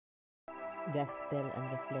Gospel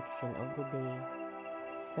and Reflection of the Day,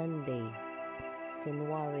 Sunday,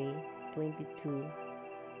 January 22,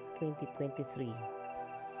 2023.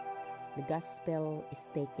 The Gospel is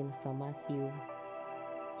taken from Matthew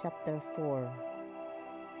chapter 4,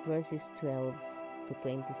 verses 12 to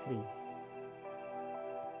 23.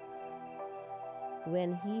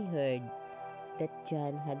 When he heard that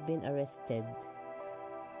John had been arrested,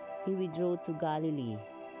 he withdrew to Galilee.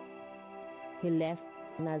 He left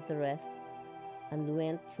Nazareth and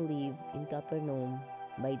went to live in Capernaum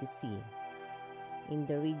by the sea, in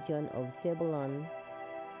the region of Zebulun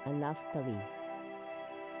and Naphtali,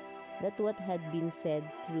 that what had been said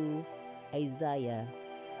through Isaiah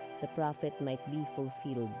the prophet might be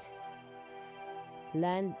fulfilled.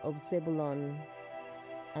 Land of Zebulun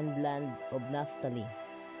and land of Naphtali,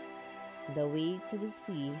 the way to the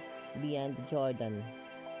sea beyond the Jordan,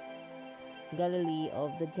 Galilee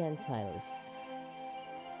of the Gentiles.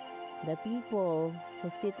 The people who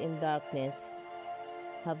sit in darkness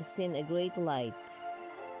have seen a great light.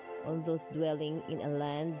 On those dwelling in a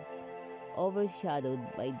land overshadowed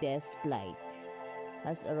by death's light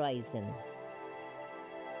has arisen.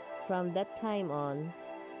 From that time on,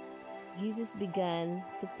 Jesus began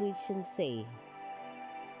to preach and say,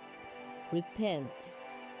 "Repent,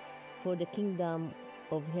 for the kingdom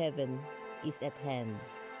of heaven is at hand."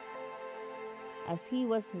 As he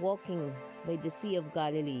was walking by the Sea of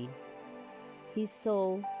Galilee, he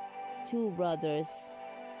saw two brothers,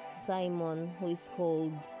 Simon, who is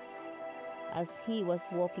called, as he was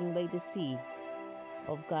walking by the Sea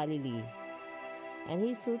of Galilee. And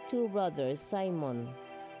he saw two brothers, Simon,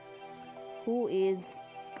 who is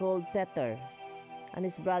called Peter, and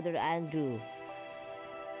his brother Andrew,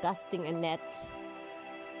 casting a net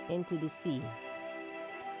into the sea.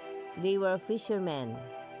 They were fishermen.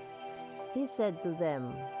 He said to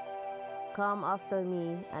them, "Come after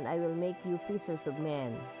me, and I will make you fishers of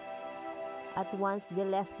men." At once they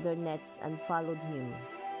left their nets and followed him.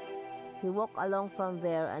 He walked along from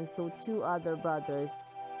there and saw two other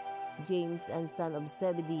brothers, James and son of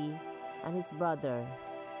Zebedee, and his brother,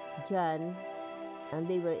 John, and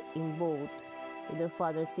they were in boat with their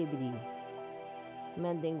father Zebedee,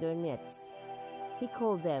 mending their nets. He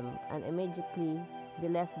called them, and immediately they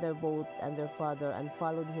left their boat and their father and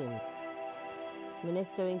followed him.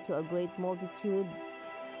 Ministering to a great multitude,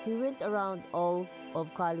 he went around all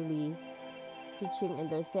of Galilee, teaching in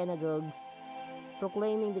their synagogues,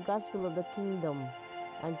 proclaiming the gospel of the kingdom,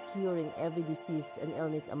 and curing every disease and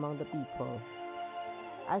illness among the people.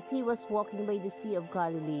 As he was walking by the Sea of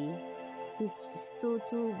Galilee, he saw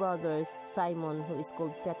two brothers, Simon, who is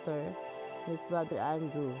called Peter, and his brother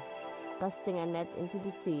Andrew, casting a net into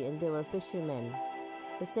the sea, and they were fishermen.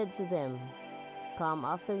 He said to them, "Come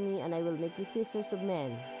after me, and I will make you fishers of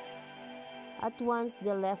men." At once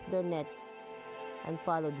they left their nets and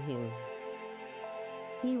followed him.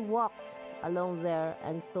 He walked along there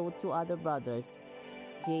and saw two other brothers,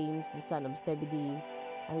 James the son of Zebedee,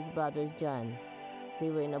 and his brother John.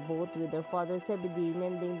 They were in a boat with their father Zebedee,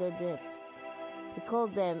 mending their nets. He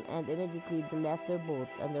called them, and immediately they left their boat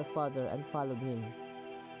and their father and followed him.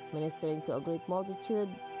 Ministering to a great multitude,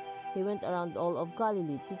 he went around all of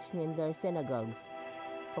Galilee, teaching in their synagogues,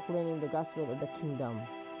 proclaiming the gospel of the kingdom,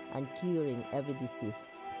 and curing every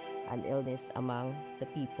disease and illness among the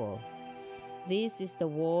people. This is the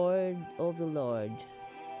word of the Lord.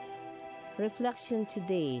 Reflection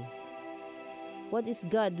today. What is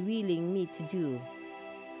God willing me to do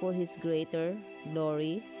for His greater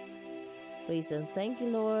glory? Praise and thank you,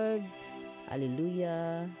 Lord.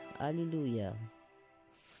 Alleluia, alleluia.